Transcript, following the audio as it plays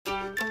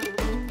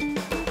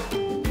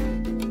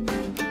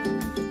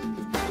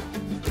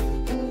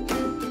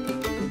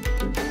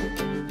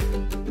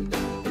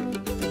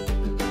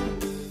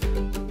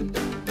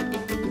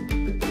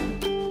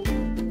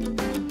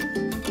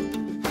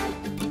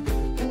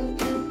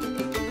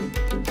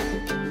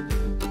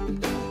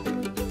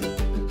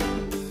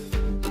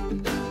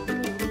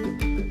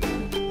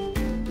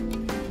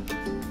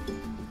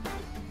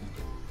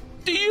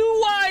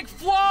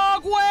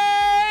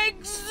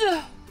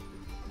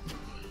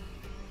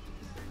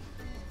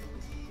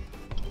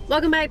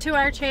Welcome back to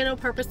our channel,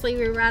 Purposely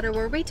Rerouted,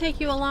 where we take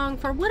you along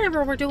for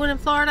whatever we're doing in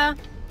Florida.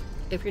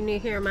 If you're new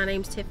here, my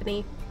name's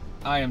Tiffany.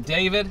 I am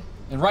David,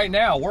 and right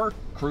now we're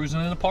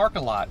cruising in a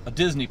parking lot, a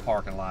Disney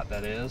parking lot,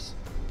 that is.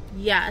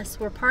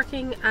 Yes, we're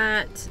parking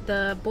at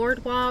the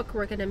boardwalk.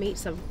 We're gonna meet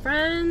some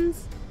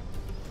friends,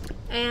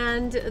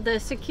 and the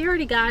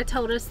security guy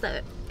told us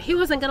that he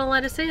wasn't gonna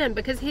let us in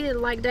because he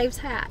didn't like Dave's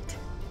hat.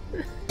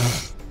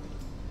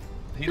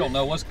 He don't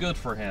know what's good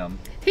for him.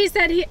 He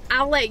said,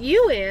 I'll let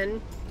you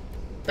in,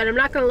 but I'm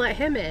not gonna let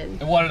him in.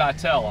 And what did I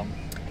tell him?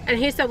 And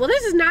he said, well,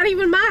 this is not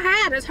even my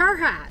hat, it's her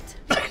hat.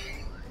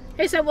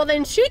 He said, well,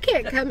 then she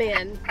can't come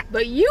in,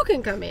 but you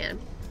can come in.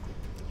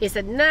 He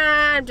said,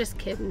 nah, I'm just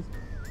kidding.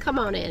 Come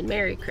on in,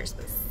 Merry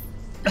Christmas.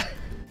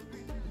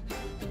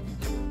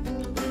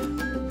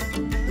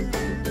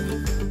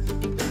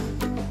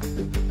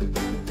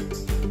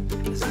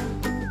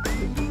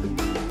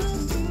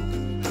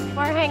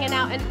 We're hanging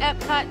out in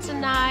Epcot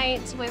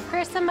tonight with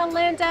Chris and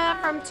Melinda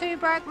from Two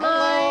Broke Minds.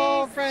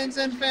 Hello, friends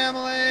and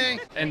family.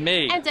 And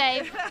me. And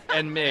Dave.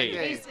 And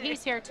me.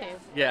 He's here too.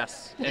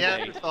 Yes. And Yeah,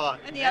 me.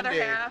 And the other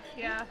half,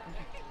 yeah.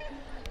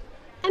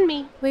 And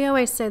me. We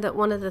always say that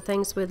one of the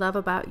things we love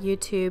about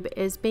YouTube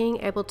is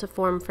being able to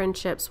form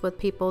friendships with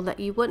people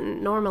that you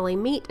wouldn't normally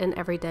meet in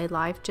everyday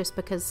life just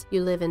because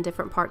you live in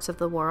different parts of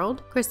the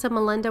world. Chris and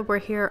Melinda were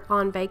here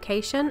on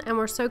vacation and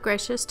were so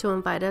gracious to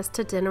invite us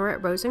to dinner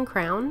at Rose and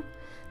Crown.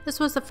 This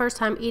was the first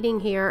time eating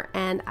here,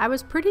 and I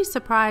was pretty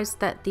surprised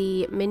that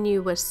the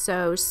menu was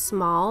so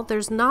small.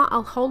 There's not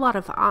a whole lot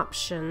of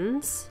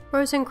options.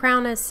 Rose and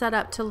Crown is set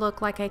up to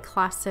look like a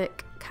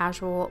classic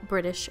casual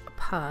British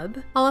pub.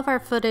 All of our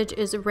footage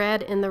is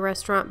red in the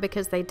restaurant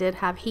because they did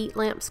have heat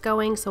lamps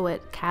going, so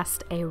it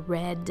cast a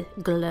red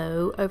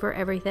glow over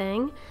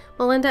everything.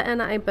 Melinda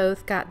and I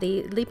both got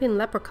the Leaping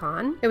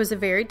Leprechaun. It was a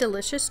very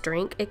delicious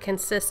drink. It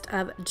consists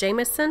of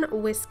Jameson,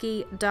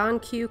 whiskey, Don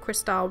Q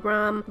Cristal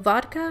rum,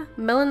 vodka,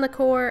 melon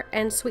liqueur,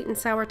 and sweet and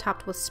sour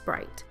topped with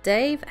Sprite.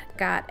 Dave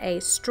got a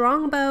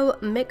Strongbow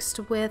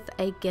mixed with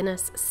a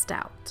Guinness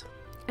stout.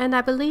 And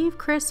I believe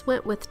Chris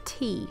went with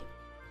tea.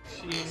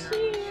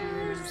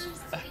 Cheers.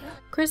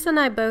 Chris and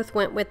I both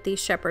went with the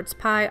shepherd's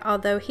pie,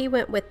 although he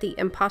went with the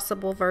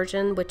impossible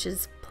version, which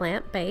is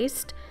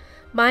plant-based.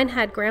 Mine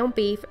had ground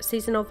beef,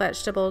 seasonal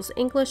vegetables,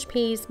 English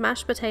peas,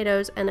 mashed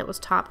potatoes, and it was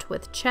topped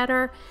with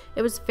cheddar.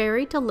 It was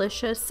very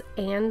delicious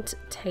and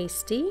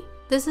tasty.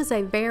 This is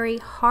a very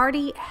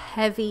hearty,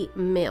 heavy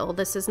meal.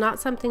 This is not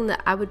something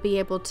that I would be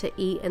able to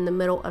eat in the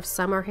middle of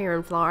summer here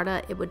in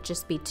Florida. It would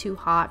just be too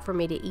hot for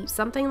me to eat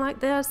something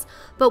like this.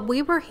 But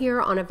we were here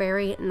on a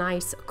very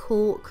nice,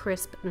 cool,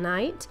 crisp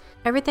night.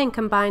 Everything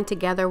combined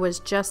together was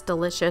just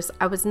delicious.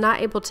 I was not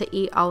able to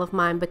eat all of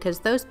mine because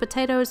those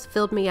potatoes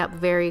filled me up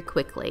very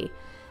quickly.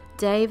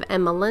 Dave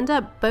and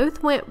Melinda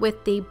both went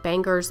with the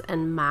bangers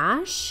and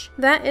mash.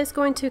 That is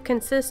going to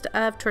consist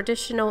of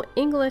traditional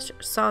English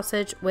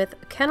sausage with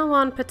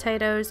cannelon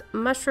potatoes,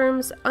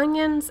 mushrooms,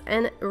 onions,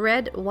 and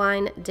red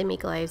wine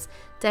demi-glaze.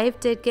 Dave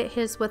did get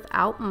his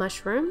without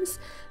mushrooms.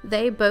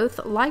 They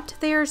both liked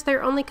theirs.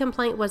 Their only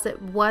complaint was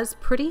it was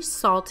pretty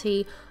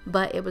salty,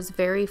 but it was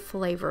very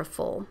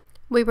flavorful.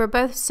 We were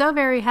both so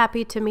very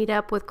happy to meet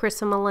up with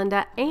Chris and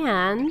Melinda,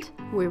 and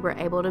we were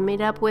able to meet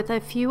up with a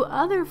few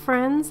other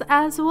friends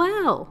as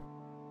well.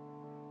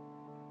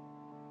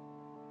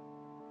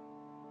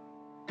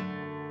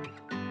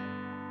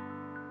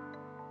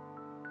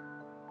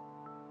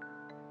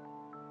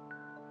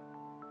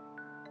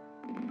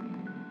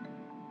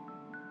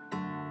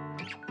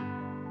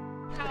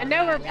 I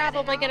know we're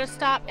probably going to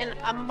stop in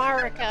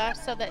America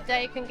so that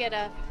Dave can get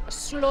a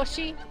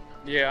slushy.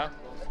 Yeah.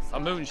 A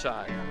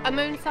moonshine. A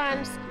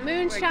moonshine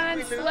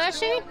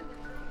slushy?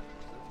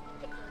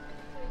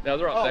 No,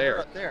 they're up there. They're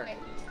up there.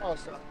 Oh,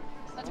 so.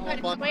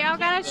 We all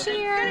got a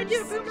cheers.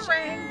 Do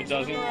boomerang. It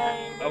doesn't?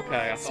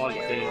 Okay, I thought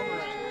it did.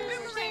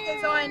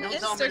 Boomerang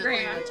is on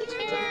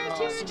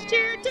Instagram.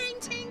 Cheer, ting,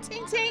 ting,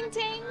 ting, ting,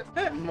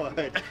 ting.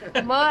 Mud.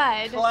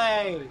 Mud.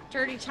 Clay.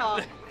 Dirty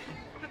talk.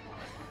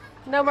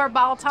 No more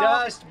ball talk.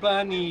 Dust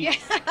bunnies.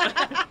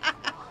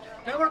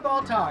 No more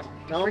ball talk.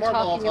 No We're more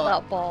ball talking talk.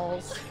 about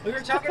balls. We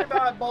were talking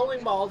about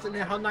bowling balls and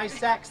how nice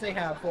sacks they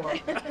have for them.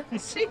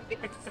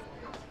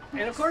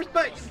 And of course,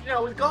 but you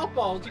know, with golf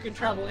balls, you can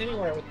travel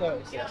anywhere with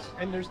those. Yes.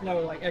 And there's no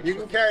like extra. You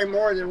can carry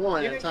more than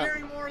one You at a can time.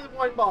 carry more than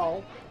one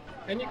ball,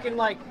 and you can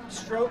like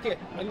stroke it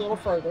a little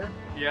further.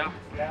 Yeah.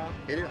 Yeah.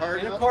 Hit it hard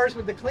And enough. of course,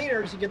 with the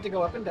cleaners, you get to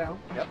go up and down.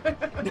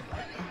 Yep.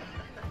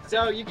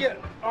 So you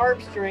get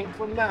arm strength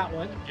from that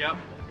one. Yep.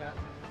 Yeah.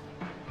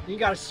 You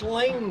got to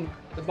sling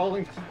the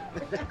bowling ball.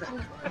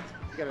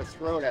 You gotta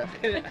throw that.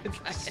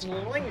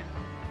 Sling it,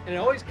 and it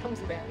always comes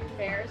back.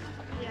 Embarrassed?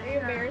 Are you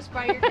embarrassed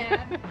by your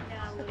dad?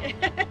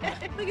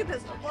 Look at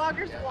this.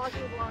 Vloggers.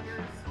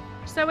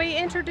 So we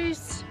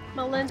introduced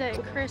Melinda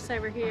and Chris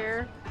over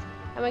here,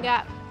 and we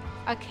got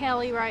a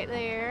Kelly right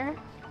there.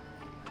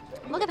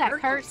 Look at that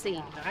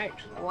curtsy. Nice.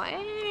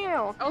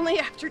 Wow. Only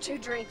after 2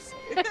 drinks.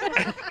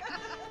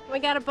 We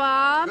got a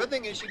Bob. Good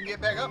thing is you can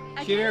get back up.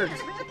 Cheers.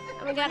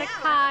 And we got a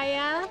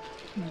Kiya.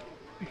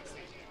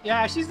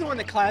 Yeah, she's the one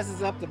that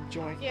classes up the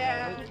joint.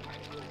 Yeah.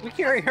 We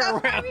carry her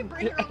That's why around. we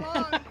bring her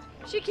along.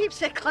 She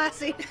keeps it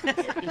classy. She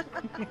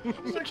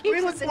keeps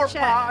We look us in more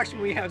check. posh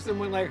when we have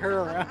someone like her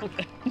around.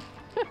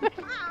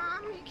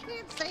 Mom, you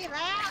can't say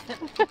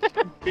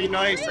that. Be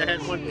nice, I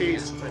had one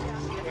piece.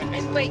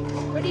 And wait,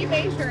 what are you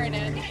measuring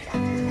in?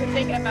 You're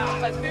thinking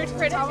about like food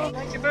critical?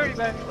 Thank you very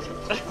much.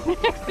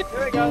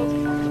 Here we go.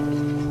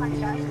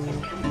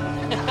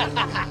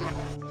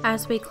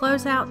 As we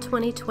close out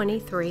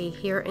 2023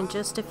 here in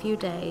just a few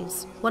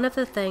days, one of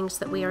the things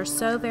that we are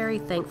so very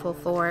thankful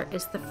for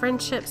is the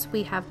friendships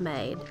we have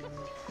made.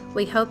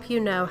 We hope you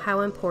know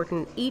how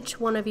important each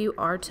one of you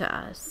are to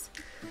us.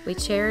 We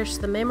cherish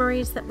the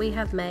memories that we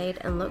have made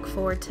and look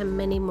forward to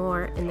many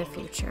more in the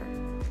future.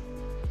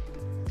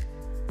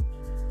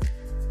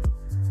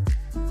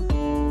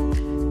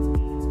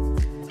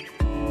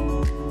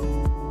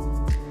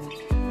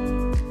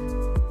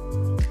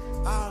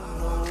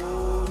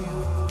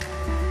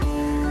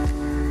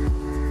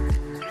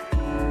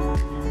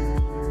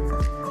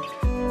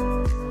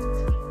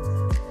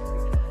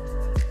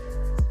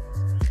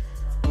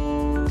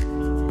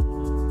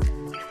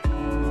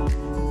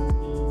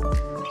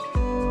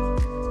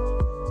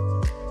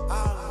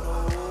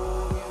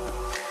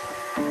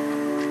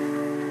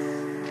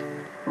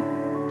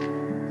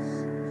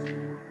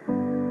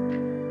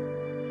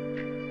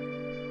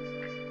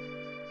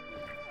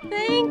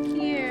 Thank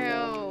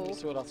you.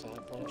 See what else I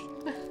have for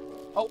you.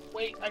 Oh,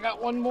 wait, I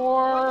got one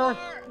more.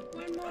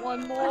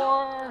 One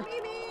more.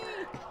 Mimi,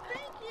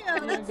 thank you.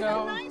 There you That's go.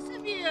 so nice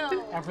of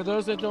you. And for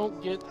those that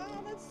don't get,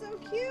 Oh, that's so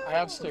cute. I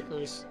have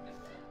stickers.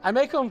 I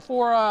make them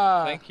for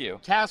Thank you.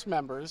 cast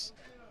members.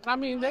 I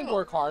mean, they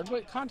work hard,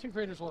 but content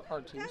creators work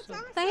hard too. That's So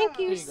awesome. Thank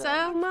you There you go.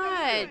 so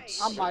much.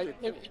 I'm Mike.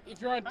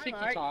 If you're on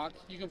TikTok,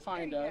 you can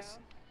find us.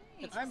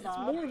 It's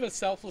more of a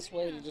selfless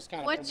way to just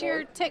kind of What's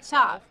your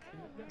TikTok?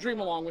 dream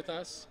along with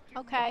us.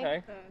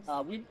 Okay.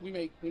 Okay. We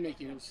make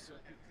use.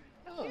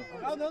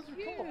 Oh, those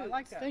are cool. I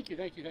like that. Thank you.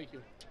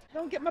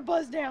 don't get my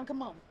buzz down.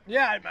 Come on.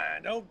 Yeah,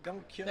 man.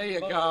 Don't kill. There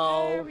you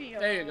go.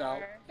 There you go.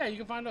 Yeah, you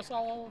can find us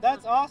all over.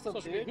 That's awesome,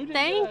 Thank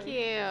Thank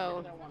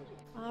you.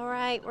 All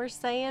right, we're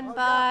saying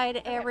bye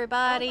to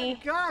everybody.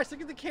 Oh gosh, look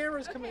at the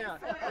cameras coming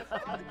out.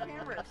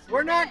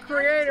 We're not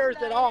creators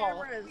at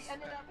all.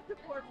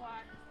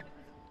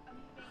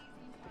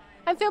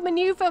 I'm filming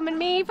you, filming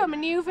me,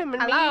 filming you, filming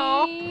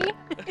Hello. me.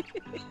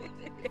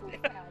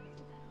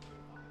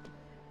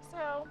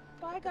 So,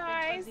 bye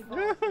guys.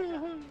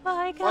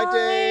 Bye, guys. Bye,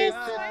 Dave,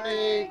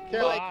 Tiffany,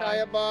 Kelly,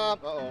 Kiya, Bob.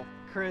 Uh-oh.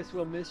 Chris,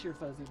 we'll miss your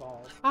fuzzy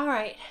balls. All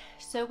right,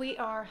 so we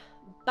are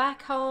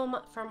back home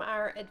from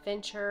our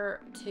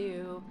adventure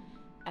to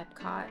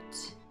Epcot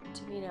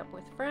to meet up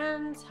with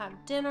friends, have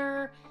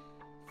dinner,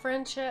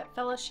 friendship,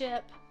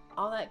 fellowship,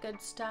 all that good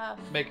stuff.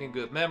 Making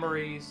good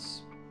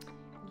memories.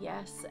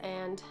 Yes,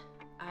 and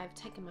I've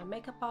taken my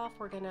makeup off.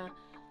 We're gonna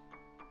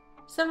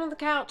sit on the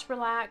couch,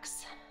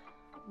 relax,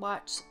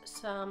 watch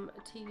some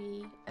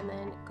TV, and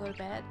then go to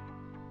bed.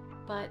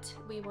 But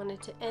we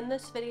wanted to end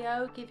this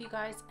video, give you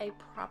guys a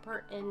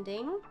proper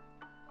ending.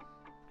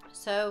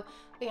 So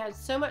we had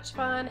so much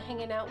fun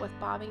hanging out with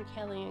Bob and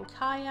Kelly and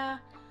Kiya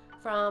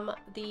from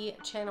the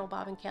channel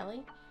Bob and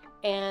Kelly,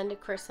 and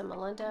Chris and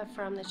Melinda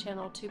from the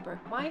channel Two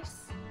Broke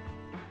Mice.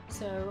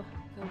 So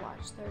go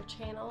watch their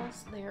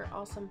channels. They're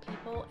awesome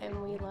people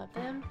and we love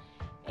them.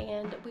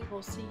 And we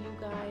will see you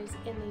guys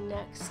in the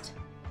next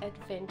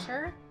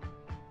adventure.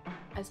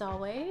 As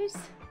always,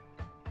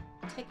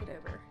 take it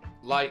over.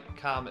 Like,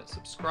 comment,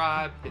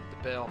 subscribe, hit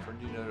the bell for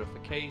new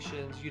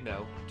notifications. You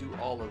know, do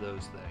all of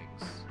those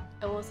things.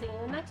 And we'll see you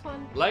in the next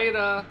one.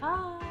 Later.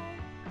 Bye.